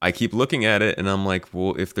 I keep looking at it and I'm like,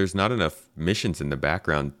 well, if there's not enough missions in the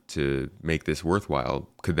background to make this worthwhile,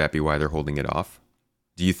 could that be why they're holding it off?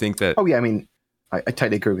 Do you think that? Oh yeah, I mean, I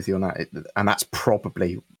totally agree with you on that, and that's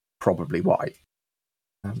probably why.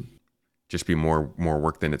 Just be more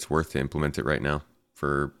work than it's worth to implement it right now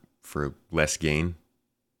for less gain.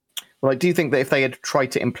 Well, I do think that if they had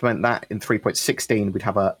tried to implement that in 3.16, we'd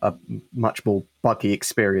have a much more buggy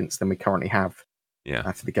experience than we currently have. Yeah.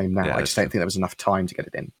 After the game now, I just don't think there was enough time to get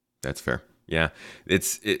it in. That's fair. Yeah,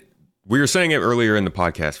 we were saying it earlier in the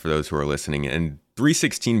podcast for those who are listening, and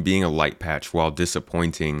 3.16 being a light patch, while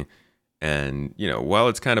disappointing, and while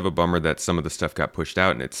it's kind of a bummer that some of the stuff got pushed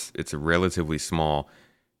out, and it's a relatively small.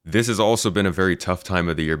 This has also been a very tough time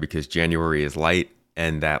of the year because January is light,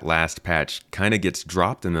 and that last patch kind of gets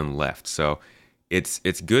dropped and then left. So it's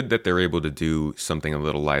good that they're able to do something a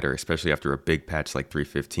little lighter, especially after a big patch like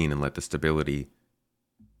 3.15, and let the stability,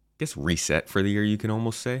 I guess, reset for the year, you can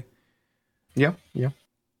almost say. Yeah.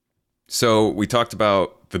 So we talked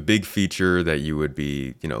about the big feature that you would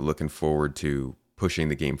be, looking forward to pushing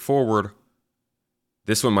the game forward.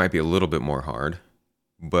 This one might be a little bit more hard,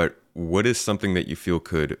 but what is something that you feel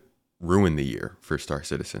could ruin the year for Star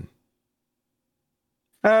Citizen?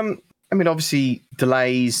 I mean, obviously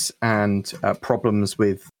delays and problems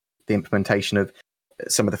with the implementation of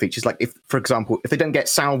some of the features. Like if, for example, if they don't get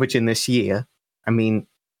salvage in this year, I mean,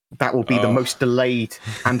 that will be the most delayed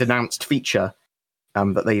and announced feature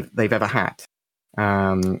that they've ever had.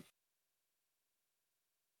 I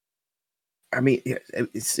mean,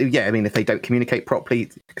 if they don't communicate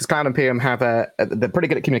properly, because Cloud Imperium they're pretty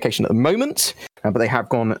good at communication at the moment, but they have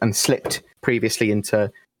gone and slipped previously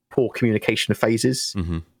into poor communication phases.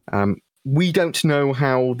 Mm-hmm. We don't know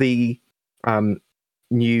how the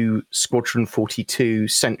new Squadron 42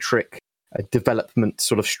 centric development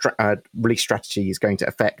sort of release strategy is going to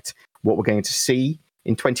affect what we're going to see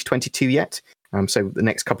in 2022 yet. So the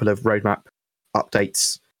next couple of roadmap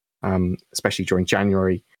updates, especially during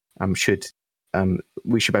January, we should be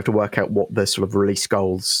able to work out what the sort of release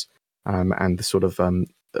goals and the sort of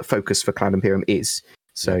focus for Cloud Imperium is.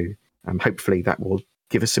 So hopefully that will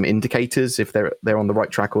give us some indicators if they're on the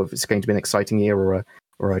right track, or if it's going to be an exciting year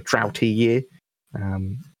or a droughty year. I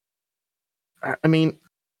mean,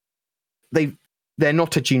 they're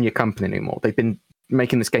not a junior company anymore. They've been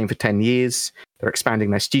making this game for 10 years. They're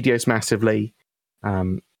expanding their studios massively.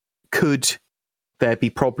 Could there be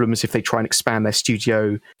problems if they try and expand their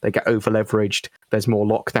studio? They get over leveraged. There's more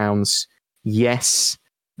lockdowns. Yes,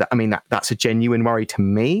 that's a genuine worry to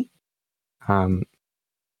me.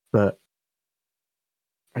 But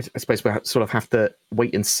I suppose we sort of have to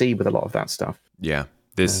wait and see with a lot of that stuff. Yeah,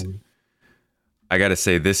 I got to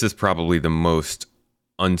say, this is probably the most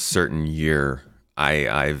uncertain year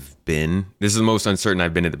I've been. This is the most uncertain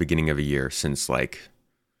I've been at the beginning of a year since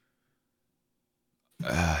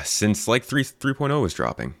 3.0 was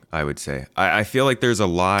dropping, I would say. I feel like there's a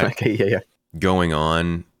lot going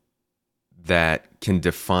on that can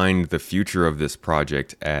define the future of this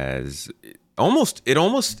project as it almost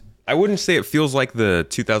I wouldn't say it feels like the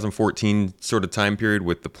 2014 sort of time period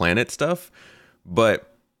with the planet stuff,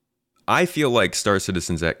 but I feel like Star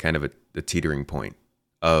Citizen's at kind of a teetering point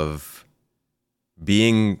of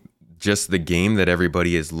being just the game that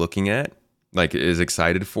everybody is looking at, like is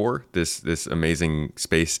excited for, this amazing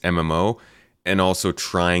space MMO, and also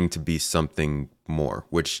trying to be something more,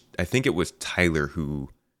 which I think it was Tyler who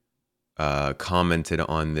commented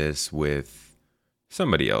on this with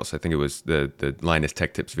somebody else. I think it was the Linus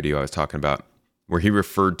Tech Tips video I was talking about, where he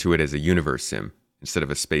referred to it as a universe sim instead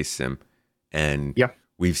of a space sim. And Yeah.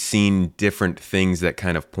 we've seen different things that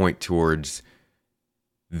kind of point towards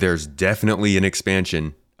there's definitely an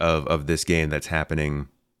expansion of this game that's happening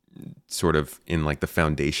sort of in like the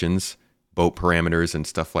foundations, boat parameters and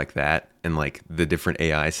stuff like that, and like the different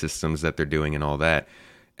AI systems that they're doing and all that.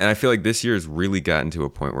 And I feel like this year has really gotten to a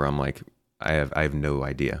point where I'm like, I have no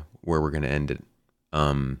idea where we're going to end it.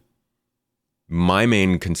 My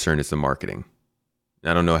main concern is the marketing.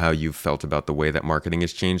 I don't know how you've felt about the way that marketing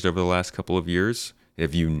has changed over the last couple of years.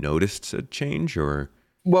 Have you noticed a change or?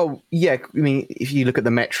 Well, yeah. I mean, if you look at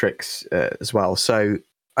the metrics as well, so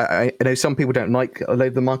I know some people don't like a load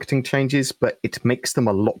of the marketing changes, but it makes them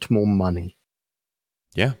a lot more money.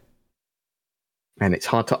 Yeah. And it's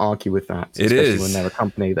hard to argue with that, It especially is. when they're a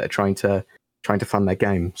company that are trying to fund their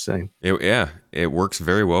game. So it works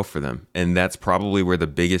very well for them. And that's probably where the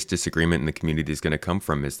biggest disagreement in the community is going to come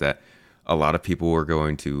from, is that a lot of people are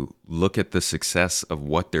going to look at the success of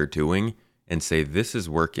what they're doing and say, this is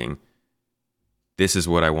working. This is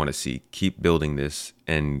what I want to see. Keep building this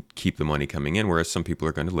and keep the money coming in. Whereas some people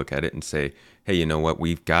are going to look at it and say, hey, you know what?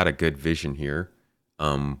 We've got a good vision here.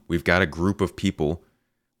 We've got a group of people.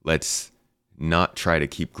 Let's not try to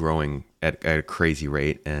keep growing at a crazy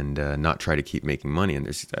rate and not try to keep making money. And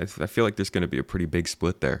I feel like there's going to be a pretty big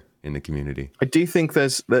split there in the community. I do think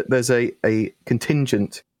there's a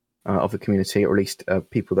contingent of the community, or at least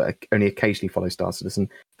people that only occasionally follow Star Citizen,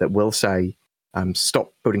 that will say,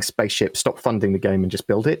 stop building spaceships, stop funding the game, and just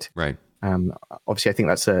build it. Right. Obviously, I think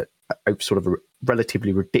that's a sort of a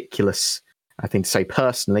relatively ridiculous thing to say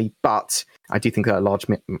personally, but I do think that a large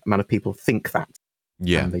amount of people think that.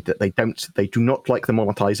 Yeah. They do not like the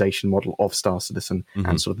monetization model of Star Citizen,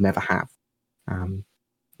 and sort of never have.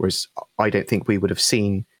 Whereas I don't think we would have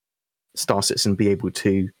seen Star Citizen be able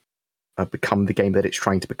to become the game that it's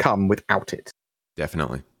trying to become without it.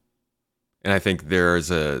 Definitely. And I think there's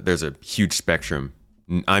a huge spectrum.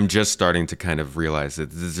 I'm just starting to kind of realize that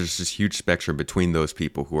there's this huge spectrum between those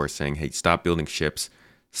people who are saying, hey, stop building ships,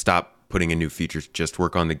 stop putting in new features, just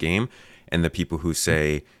work on the game, and the people who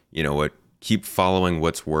say, you know what, keep following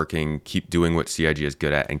what's working, keep doing what CIG is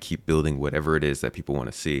good at, and keep building whatever it is that people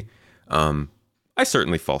want to see. I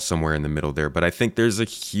certainly fall somewhere in the middle there, but I think there's a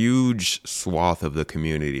huge swath of the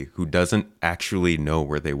community who doesn't actually know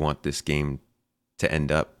where they want this game to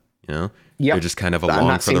end up. You know, Yep. they're just kind of And along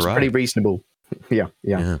that for the seems ride. pretty reasonable. Yeah.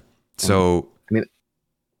 So, I mean,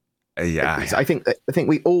 yeah, I think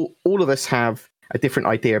we all of us have a different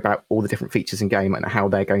idea about all the different features in game and how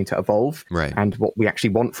they're going to evolve, right. and what we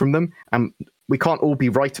actually want from them. And we can't all be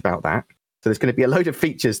right about that. So there's going to be a load of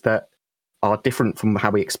features that are different from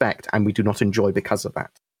how we expect, and we do not enjoy because of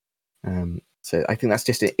that. So I think that's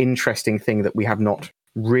just an interesting thing that we have not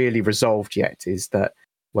really resolved yet, is that,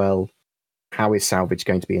 well, how is salvage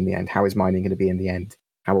going to be in the end? How is mining going to be in the end?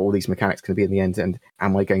 How are all these mechanics going to be in the end? And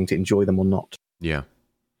am I going to enjoy them or not? Yeah.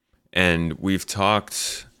 And we've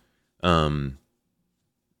talked at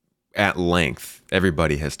length,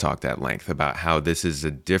 everybody has talked at length about how this is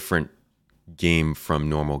a different game from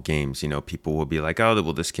normal games. You know, people will be like, oh,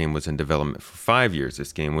 well, this game was in development for 5 years.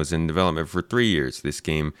 This game was in development for 3 years. This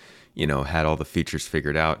game, you know, had all the features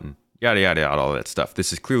figured out and yada, yada, yada, all that stuff.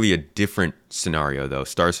 This is clearly a different scenario, though.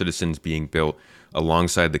 Star Citizen's being built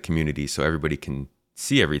alongside the community so everybody can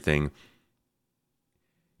see everything.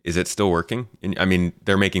 Is it still working? I mean,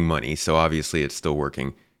 they're making money, so obviously it's still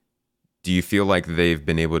working. Do you feel like they've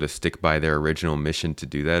been able to stick by their original mission to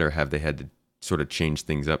do that, or have they had to sort of change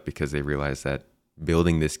things up because they realized that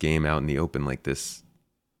building this game out in the open like this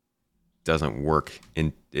doesn't work?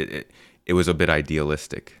 And it was a bit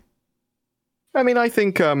idealistic. I mean, I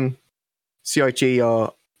think CIG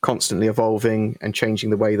are constantly evolving and changing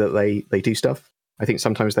the way that they do stuff. I think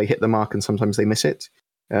sometimes they hit the mark and sometimes they miss it.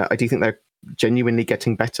 I do think they're genuinely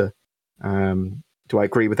getting better. Do I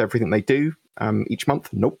agree with everything they do each month?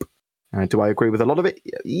 Nope. Do I agree with a lot of it?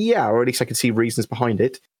 Yeah, or at least I can see reasons behind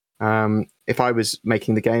it. If I was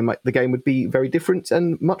making the game would be very different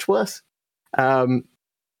and much worse. But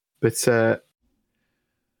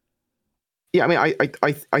yeah, I mean,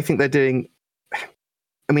 I think they're doing.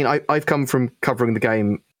 I mean, I've come from covering the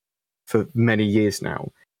game for many years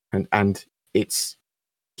now, and it's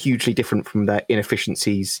hugely different from their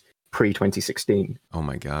inefficiencies pre 2016. Oh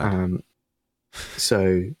my god.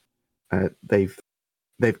 So they've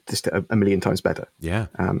just a million times better. Yeah.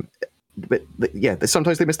 But yeah,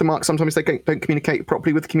 sometimes they miss the mark. Sometimes they don't communicate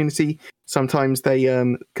properly with the community. Sometimes they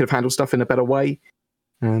could have handled stuff in a better way.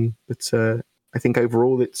 But I think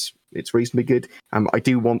overall it's reasonably good. I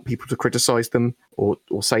do want people to criticize them or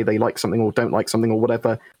say they like something or don't like something or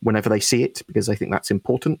whatever whenever they see it, because I think that's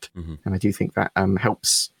important. Mm-hmm. And I do think that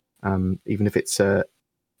helps, even if it's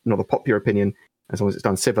not a popular opinion. As long as it's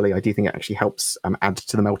done civilly, I do think it actually helps add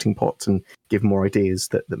to the melting pot and give more ideas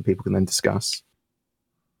that people can then discuss.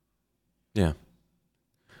 Yeah.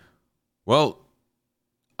 Well,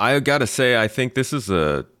 I gotta say, I think this is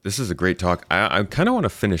a great talk. I kind of want to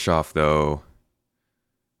finish off though.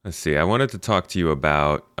 Let's see. I wanted to talk to you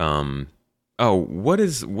about what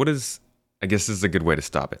is I guess this is a good way to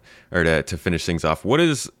stop it or to finish things off. What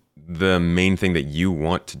is the main thing that you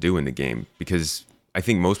want to do in the game? Because I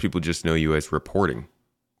think most people just know you as reporting,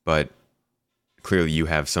 but clearly you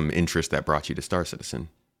have some interest that brought you to Star Citizen.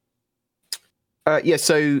 Yeah,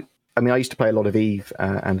 so I mean, I used to play a lot of EVE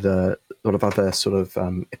and a lot of other sort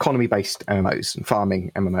of economy-based MMOs and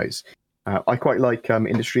farming MMOs. I quite like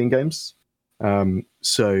industry in games.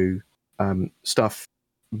 Stuff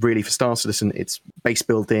really for Star Citizen, it's base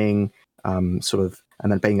building, sort of,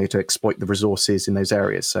 and then being able to exploit the resources in those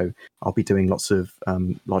areas. So I'll be doing lots of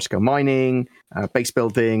large-scale mining, base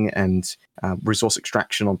building, and resource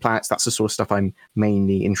extraction on planets. That's the sort of stuff I'm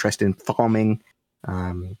mainly interested in. Farming,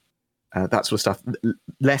 that sort of stuff.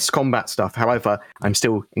 Less combat stuff. However, I'm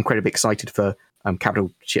still incredibly excited for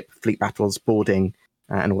capital ship fleet battles, boarding,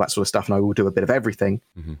 and all that sort of stuff. And I will do a bit of everything,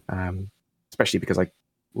 especially because I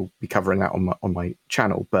will be covering that on my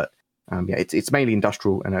channel. But yeah, it's mainly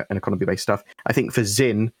industrial and economy-based stuff. I think for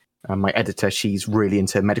Zin, my editor, she's really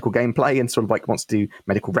into medical gameplay and sort of like wants to do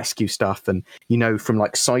medical rescue stuff. And from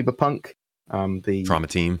like Cyberpunk, the Trauma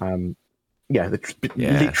Team. Yeah,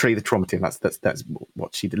 literally the trauma team. That's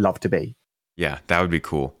what she'd love to be. Yeah, that would be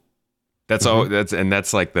cool. That's all.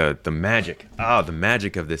 That's like the magic. The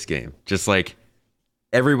magic of this game. Just like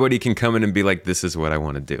everybody can come in and be like, "This is what I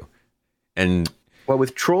want to do." And well,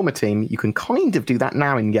 with Trauma Team, you can kind of do that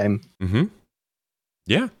now in game. Mm-hmm.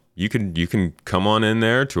 Yeah, you can come on in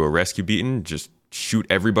there to a rescue beacon, just shoot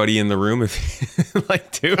everybody in the room if you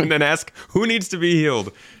like to, and then ask who needs to be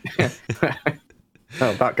healed.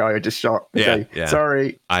 Oh, that guy I just shot. Okay, yeah.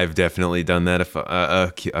 Sorry. I've definitely done that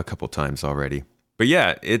a couple times already. But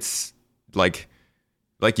yeah, it's like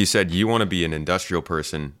you said, you want to be an industrial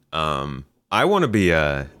person. I want to be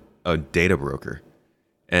a data broker,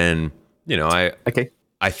 and I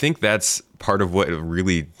think that's part of what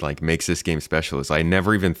really like makes this game special. Is I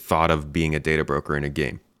never even thought of being a data broker in a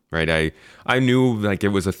game. Right? I knew like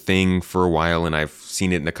it was a thing for a while, and I've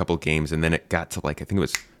seen it in a couple of games, and then it got to like I think it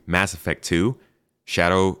was Mass Effect 2.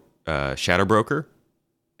 Shadow Broker,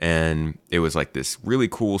 and it was like this really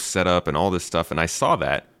cool setup and all this stuff, and I saw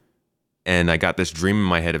that, and I got this dream in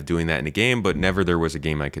my head of doing that in a game, but never there was a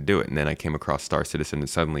game I could do it. And then I came across Star Citizen, and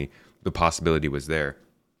suddenly the possibility was there.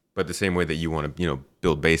 But the same way that you want to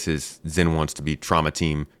build bases, Zin wants to be Trauma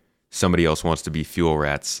Team, somebody else wants to be Fuel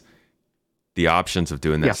Rats. The options of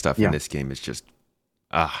doing that stuff in this game is just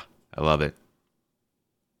I love it.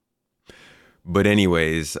 But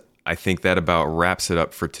anyways, I think that about wraps it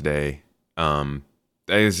up for today.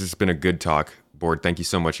 This has been a good talk. Board, thank you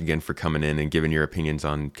so much again for coming in and giving your opinions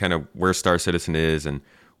on kind of where Star Citizen is and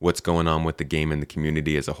what's going on with the game and the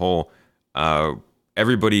community as a whole.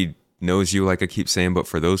 Everybody knows you, like I keep saying, but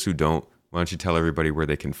for those who don't, why don't you tell everybody where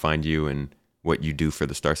they can find you and what you do for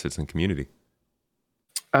the Star Citizen community?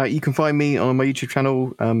 You can find me on my YouTube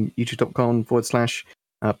channel,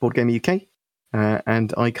 youtube.com/BoardGamerUK.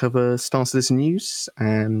 And I cover Star Citizen news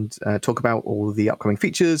and talk about all the upcoming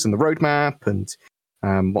features and the roadmap and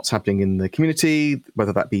what's happening in the community,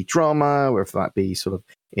 whether that be drama, whether that be sort of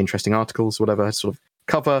interesting articles, whatever. Sort of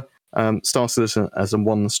cover Star Citizen as a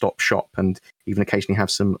one-stop shop, and even occasionally have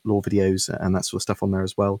some lore videos and that sort of stuff on there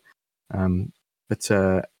as well.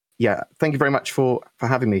 Yeah, thank you very much for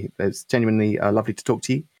having me. It's genuinely lovely to talk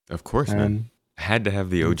to you. Of course, man. Had to have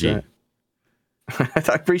the OG. I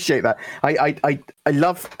appreciate that. I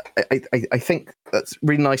think that's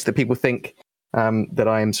really nice that people think that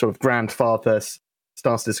I am sort of grandfather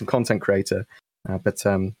Star Citizen content creator, but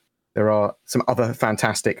there are some other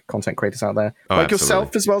fantastic content creators out there, like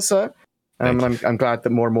yourself as well, sir. And I'm glad that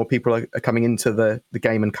more and more people are coming into the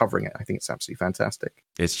game and covering it. I think it's absolutely fantastic.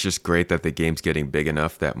 It's just great that the game's getting big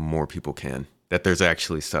enough that more people can, that there's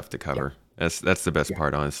actually stuff to cover. That's the best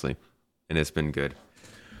part, honestly, and it's been good.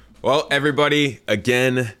 Well, everybody,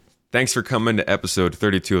 again, Thanks for coming to episode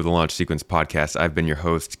 32 of the Launch Sequence Podcast. I've been your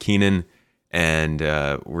host, Keenan, and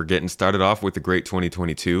we're getting started off with a great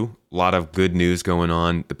 2022. A lot of good news going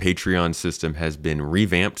on. The Patreon system has been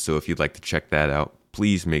revamped, so if you'd like to check that out,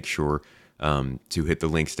 please make sure to hit the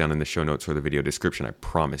links down in the show notes or the video description. I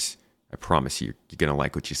promise you're going to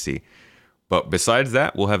like what you see. But besides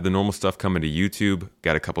that, we'll have the normal stuff coming to YouTube.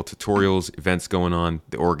 Got a couple tutorials, events going on.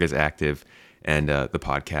 The org is active, and the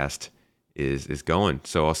podcast is going.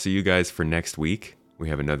 So I'll see you guys for next week. We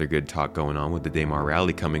have another good talk going on with the Daymar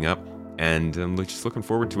Rally coming up, and I'm just looking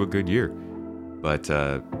forward to a good year. But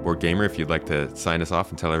Board Gamer, if you'd like to sign us off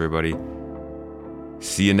and tell everybody,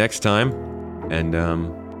 see you next time, and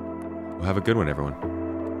we'll have a good one, everyone.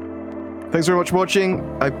 Thanks very much for watching.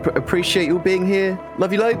 I appreciate you being here.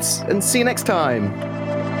 Love you loads, and see you next time.